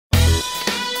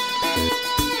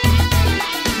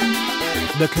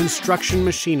The construction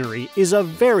machinery is a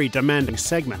very demanding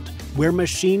segment where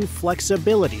machine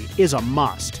flexibility is a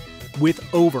must.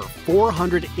 With over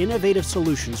 400 innovative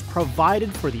solutions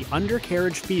provided for the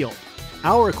undercarriage field,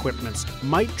 our equipments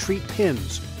might treat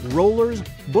pins, rollers,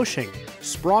 bushing,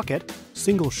 sprocket,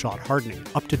 single-shot hardening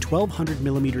up to 1200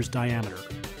 millimeters diameter,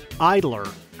 idler,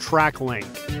 track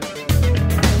length.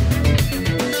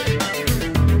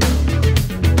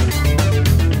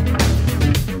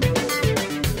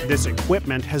 This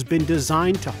equipment has been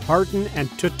designed to harden and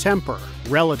to temper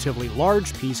relatively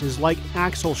large pieces like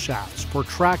axle shafts for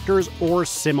tractors or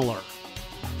similar.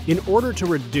 In order to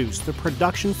reduce the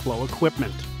production flow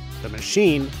equipment, the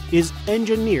machine is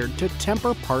engineered to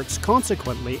temper parts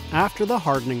consequently after the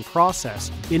hardening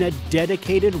process in a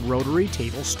dedicated rotary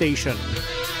table station.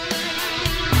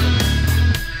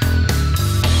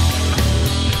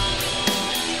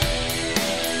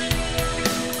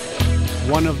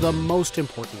 One of the most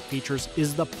important features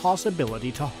is the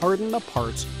possibility to harden the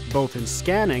parts both in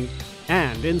scanning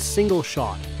and in single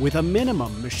shot with a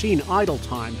minimum machine idle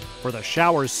time for the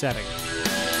shower setting.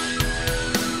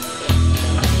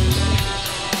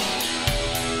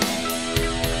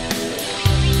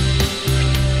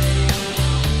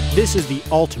 This is the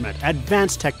ultimate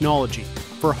advanced technology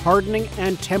for hardening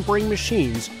and tempering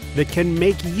machines that can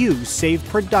make you save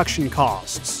production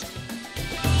costs.